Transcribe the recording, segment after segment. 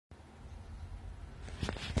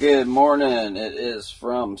Good morning. It is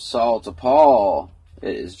from Saul to Paul.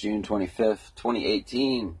 It is June 25th,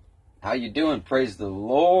 2018. How you doing? Praise the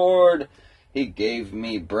Lord. He gave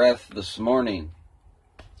me breath this morning.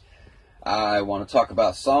 I want to talk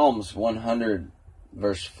about Psalms 100,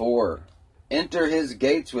 verse 4. Enter his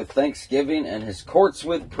gates with thanksgiving and his courts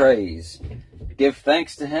with praise. Give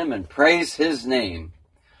thanks to him and praise his name.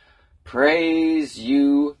 Praise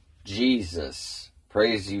you, Jesus.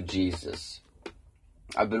 Praise you, Jesus.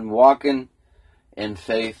 I've been walking in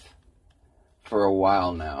faith for a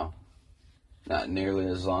while now. Not nearly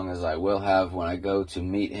as long as I will have when I go to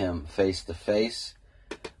meet him face to face.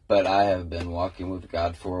 But I have been walking with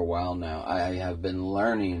God for a while now. I have been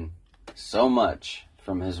learning so much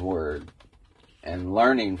from his word and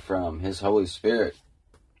learning from his Holy Spirit.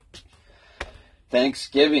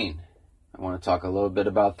 Thanksgiving. I want to talk a little bit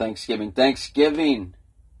about Thanksgiving. Thanksgiving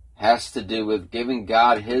has to do with giving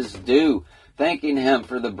God his due. Thanking him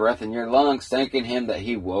for the breath in your lungs. Thanking him that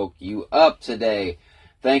he woke you up today.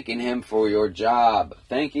 Thanking him for your job.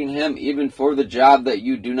 Thanking him even for the job that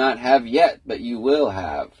you do not have yet, but you will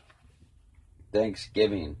have.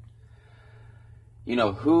 Thanksgiving. You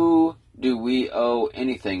know, who do we owe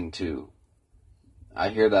anything to? I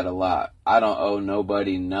hear that a lot. I don't owe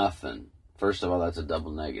nobody nothing. First of all, that's a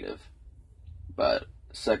double negative. But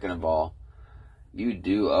second of all, you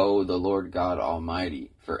do owe the Lord God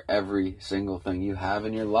Almighty for every single thing you have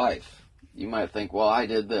in your life. You might think, well, I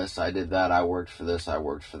did this, I did that, I worked for this, I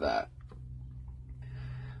worked for that.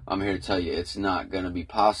 I'm here to tell you, it's not going to be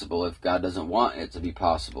possible if God doesn't want it to be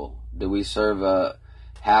possible. Do we serve a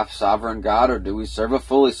half-sovereign God or do we serve a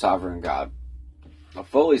fully sovereign God? A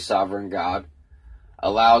fully sovereign God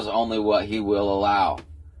allows only what he will allow.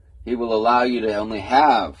 He will allow you to only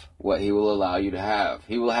have what he will allow you to have.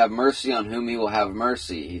 He will have mercy on whom he will have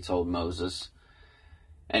mercy, he told Moses.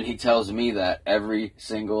 And he tells me that every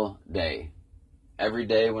single day. Every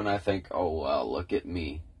day when I think, oh, well, look at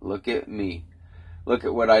me. Look at me. Look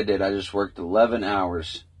at what I did. I just worked 11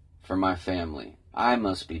 hours for my family. I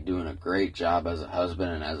must be doing a great job as a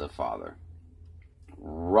husband and as a father.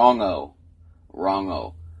 Wrong-o.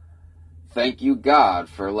 Wrong-o. Thank you, God,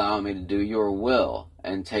 for allowing me to do your will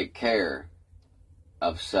and take care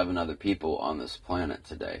of 7 other people on this planet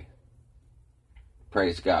today.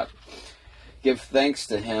 Praise God. Give thanks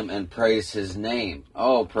to him and praise his name.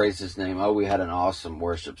 Oh, praise his name. Oh, we had an awesome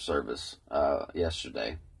worship service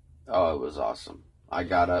yesterday. Oh, it was awesome. I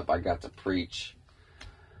got up. I got to preach.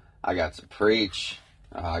 I got the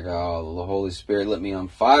Holy Spirit lit me on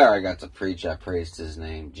fire. I got to preach. I praised his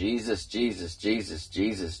name. Jesus, Jesus, Jesus,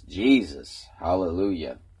 Jesus, Jesus.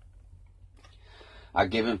 Hallelujah. I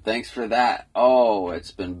give him thanks for that. Oh,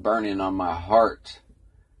 it's been burning on my heart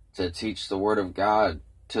to teach the word of God,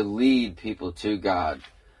 to lead people to God,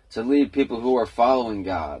 to lead people who are following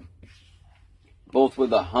God, both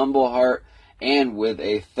with a humble heart and with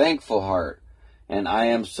a thankful heart. And I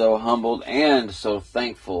am so humbled and so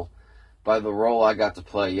thankful by the role I got to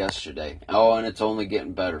play yesterday. Oh, and it's only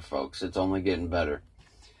getting better, folks. It's only getting better.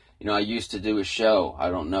 You know, I used to do a show. I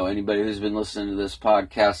don't know. Anybody who's been listening to this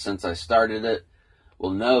podcast since I started it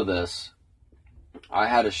will know this. I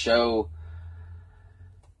had a show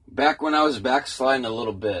back when I was backsliding a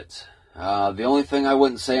little bit. The only thing I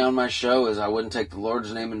wouldn't say on my show is I wouldn't take the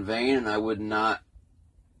Lord's name in vain, and I would not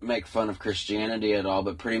make fun of Christianity at all,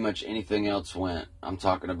 but pretty much anything else went. I'm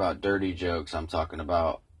talking about dirty jokes. I'm talking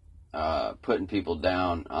about putting people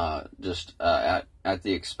down just at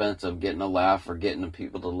the expense of getting a laugh or getting the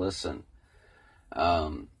people to listen.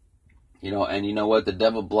 You know, and you know what? The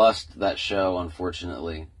devil blessed that show,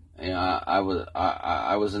 unfortunately. You know, I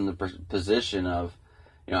was in the position of,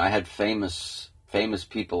 you know, I had famous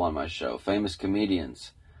people on my show, famous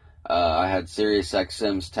comedians. I had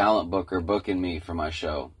SiriusXM's talent booker booking me for my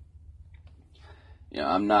show. You know,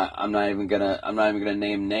 I'm not even gonna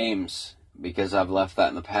name names because I've left that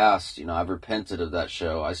in the past. You know, I've repented of that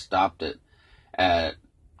show. I stopped it at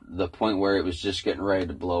the point where it was just getting ready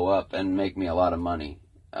to blow up and make me a lot of money.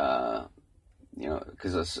 You know,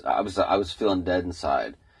 because I was feeling dead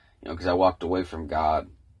inside. You know, because I walked away from God.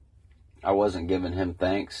 I wasn't giving him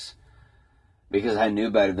thanks because I knew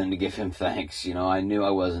better than to give him thanks. You know, I knew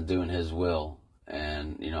I wasn't doing his will.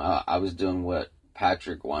 And, you know, I was doing what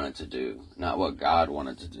Patrick wanted to do, not what God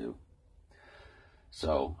wanted to do.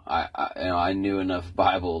 So, I knew enough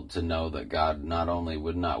Bible to know that God not only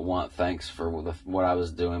would not want thanks for what I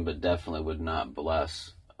was doing, but definitely would not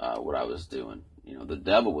bless what I was doing. You know, the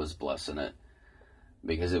devil was blessing it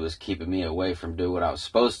because it was keeping me away from doing what I was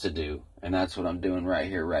supposed to do. And that's what I'm doing right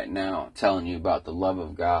here, right now, telling you about the love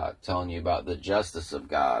of God, telling you about the justice of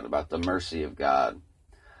God, about the mercy of God,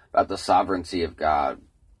 about the sovereignty of God.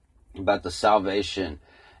 about the salvation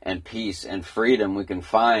and peace and freedom we can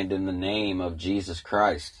find in the name of Jesus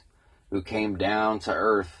Christ, who came down to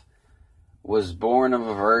earth, was born of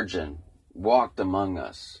a virgin, walked among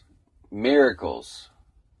us, miracles,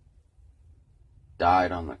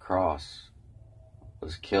 died on the cross,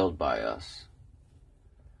 was killed by us,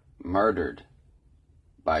 murdered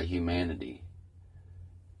by humanity,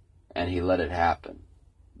 and he let it happen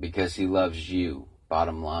because he loves you,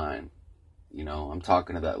 bottom line. You know, I'm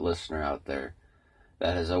talking to that listener out there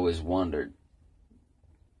that has always wondered,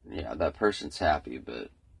 yeah, that person's happy, but,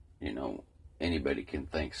 you know, anybody can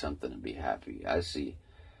think something and be happy. I see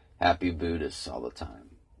happy Buddhists all the time.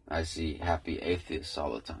 I see happy atheists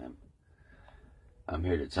all the time. I'm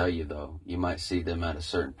here to tell you, though, you might see them at a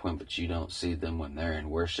certain point, but you don't see them when they're in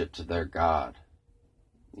worship to their God.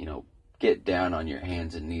 You know, get down on your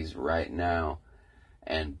hands and knees right now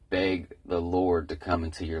and beg the Lord to come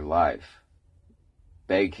into your life.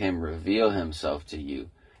 Beg him, reveal himself to you.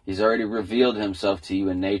 He's already revealed himself to you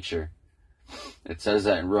in nature. It says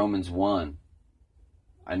that in Romans 1.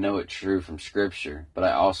 I know it true from Scripture, but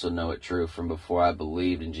I also know it true from before I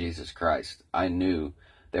believed in Jesus Christ. I knew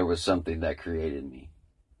there was something that created me.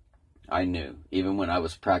 I knew, even when I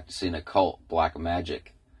was practicing occult black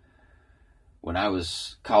magic, when I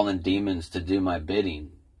was calling demons to do my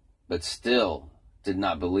bidding, but still did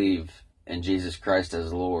not believe in Jesus Christ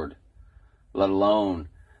as Lord, let alone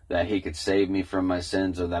that he could save me from my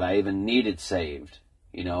sins or that I even needed saved.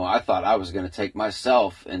 You know, I thought I was going to take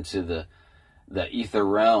myself into the ether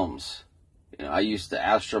realms. You know, I used to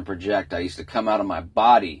astral project. I used to come out of my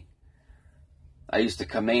body. I used to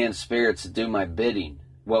command spirits to do my bidding.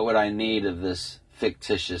 What would I need of this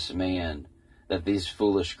fictitious man that these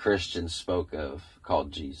foolish Christians spoke of,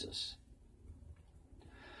 called Jesus?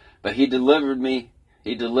 But he delivered me.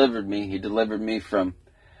 He delivered me. He delivered me from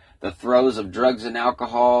the throes of drugs and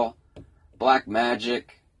alcohol, black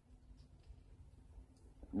magic,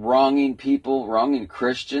 wronging people, wronging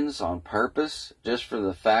Christians on purpose, just for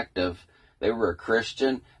the fact of they were a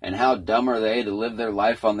Christian, and how dumb are they to live their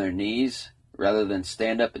life on their knees rather than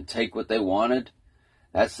stand up and take what they wanted.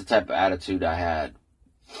 That's the type of attitude I had.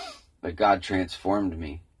 But God transformed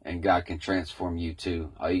me, and God can transform you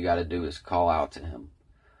too. All you got to do is call out to him.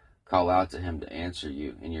 Call out to him to answer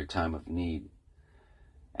you in your time of need.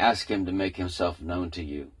 Ask him to make himself known to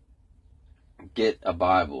you. Get a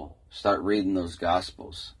Bible. Start reading those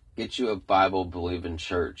Gospels. Get you a Bible-believing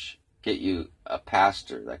church. Get you a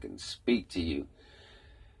pastor that can speak to you.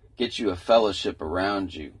 Get you a fellowship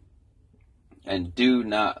around you. And do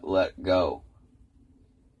not let go.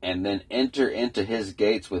 And then enter into his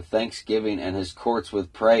gates with thanksgiving and his courts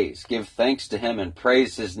with praise. Give thanks to him and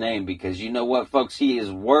praise his name, because you know what, folks? He is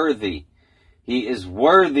worthy. He is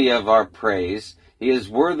worthy of our praise. He is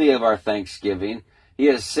worthy of our thanksgiving. He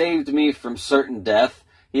has saved me from certain death.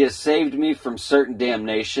 He has saved me from certain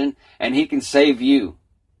damnation, and he can save you.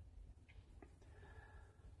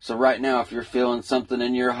 So right now, if you're feeling something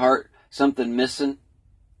in your heart, something missing,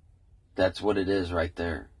 that's what it is right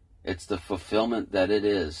there. It's the fulfillment that it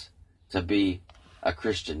is to be a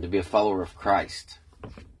Christian, to be a follower of Christ.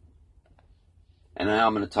 And now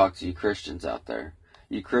I'm going to talk to you Christians out there.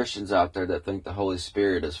 You Christians out there that think the Holy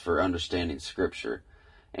Spirit is for understanding Scripture,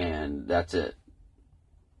 and that's it.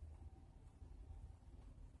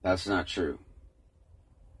 That's not true.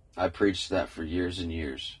 I preached that for years and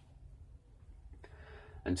years,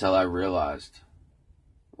 until I realized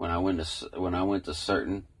when I went to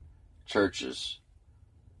certain churches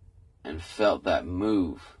and felt that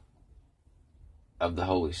move of the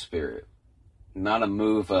Holy Spirit. Not a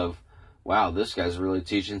move of, wow, this guy's really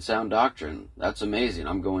teaching sound doctrine. That's amazing.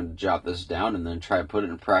 I'm going to jot this down and then try to put it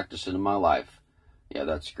in practice into my life. Yeah,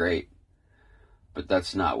 that's great. But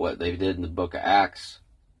that's not what they did in the book of Acts.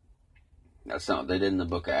 That's not what they did in the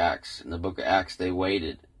book of Acts. In the book of Acts, they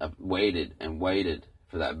waited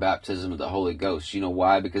for that baptism of the Holy Ghost. You know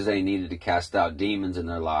why? Because they needed to cast out demons in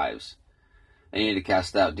their lives. They needed to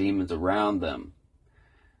cast out demons around them.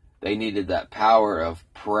 They needed that power of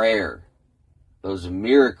prayer. Those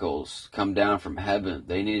miracles come down from heaven.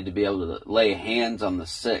 They needed to be able to lay hands on the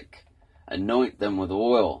sick, anoint them with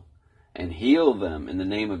oil, and heal them in the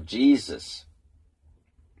name of Jesus.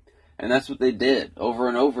 And that's what they did over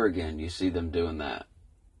and over again. You see them doing that.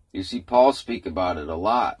 You see Paul speak about it a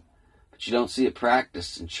lot, but you don't see it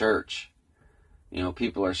practiced in church. You know,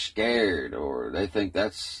 people are scared, or they think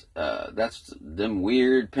that's them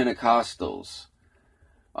weird Pentecostals.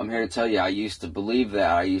 I'm here to tell you, I used to believe that.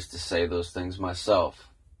 I used to say those things myself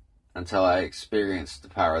until I experienced the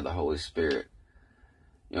power of the Holy Spirit.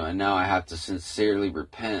 You know, and now I have to sincerely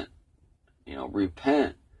repent. You know,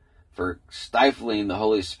 repent for stifling the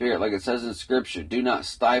Holy Spirit. Like it says in Scripture, do not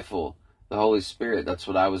stifle the Holy Spirit. That's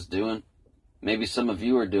what I was doing. Maybe some of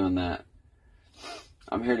you are doing that.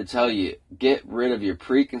 I'm here to tell you, get rid of your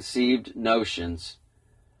preconceived notions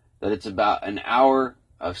that it's about an hour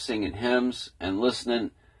of singing hymns and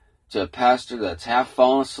listening to a pastor that's half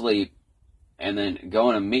fallen asleep and then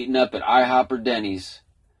going and meeting up at IHOP or Denny's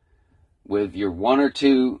with your one or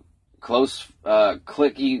two close,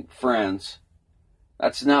 cliquey friends.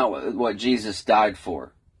 That's not what Jesus died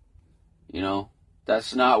for. You know,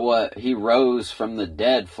 that's not what he rose from the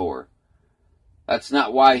dead for. That's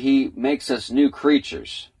not why he makes us new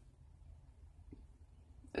creatures.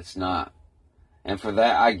 It's not. And for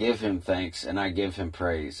that, I give him thanks and I give him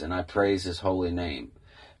praise. And I praise his holy name.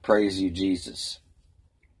 Praise you, Jesus.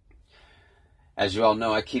 As you all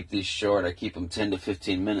know, I keep these short. I keep them 10 to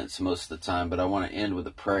 15 minutes most of the time. But I want to end with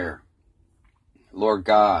a prayer. Lord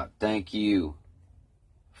God, thank you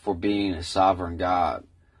for being a sovereign God.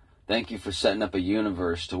 Thank you for setting up a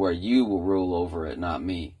universe to where you will rule over it, not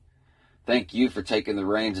me. Thank you for taking the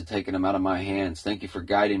reins and taking them out of my hands. Thank you for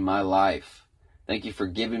guiding my life. Thank you for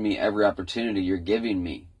giving me every opportunity you're giving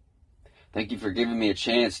me. Thank you for giving me a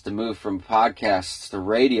chance to move from podcasts to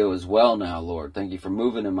radio as well now, Lord. Thank you for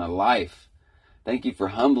moving in my life. Thank you for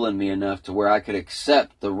humbling me enough to where I could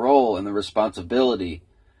accept the role and the responsibility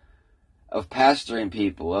of pastoring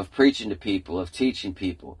people, of preaching to people, of teaching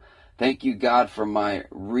people. Thank you, God, for my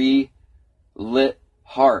relit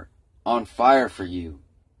heart on fire for you.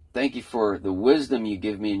 Thank you for the wisdom you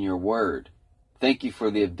give me in your word. Thank you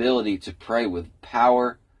for the ability to pray with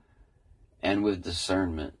power and with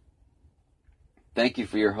discernment. Thank you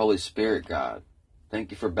for your Holy Spirit, God.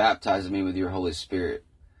 Thank you for baptizing me with your Holy Spirit.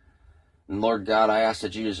 And Lord God, I ask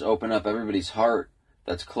that you just open up everybody's heart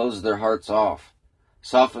that's closed their hearts off.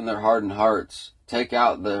 Soften their hardened hearts. Take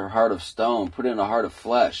out their heart of stone. Put in a heart of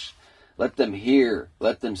flesh. Let them hear.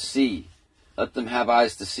 Let them see. Let them have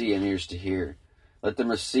eyes to see and ears to hear. Let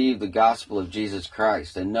them receive the gospel of Jesus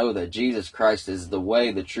Christ and know that Jesus Christ is the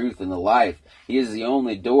way, the truth, and the life. He is the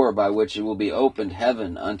only door by which it will be opened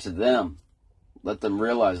heaven unto them. Let them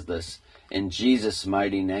realize this in Jesus'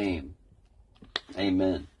 mighty name.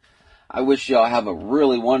 Amen. I wish y'all have a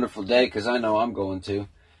really wonderful day, because I know I'm going to.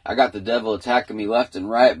 I got the devil attacking me left and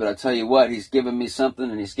right, but I tell you what, he's giving me something,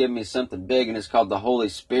 and he's giving me something big, and it's called the Holy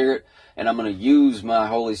Spirit, and I'm going to use my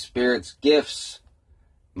Holy Spirit's gifts.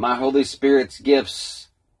 My Holy Spirit's gifts,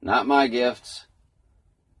 not my gifts,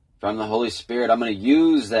 from the Holy Spirit. I'm going to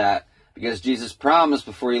use that because Jesus promised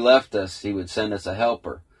before he left us he would send us a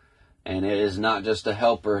helper. And it is not just a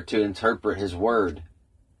helper to interpret his word.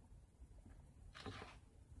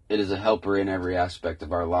 It is a helper in every aspect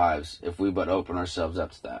of our lives if we but open ourselves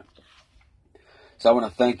up to that. So I want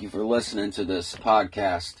to thank you for listening to this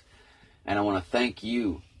podcast. And I want to thank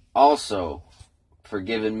you also for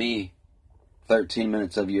giving me 13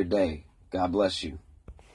 minutes of your day. God bless you.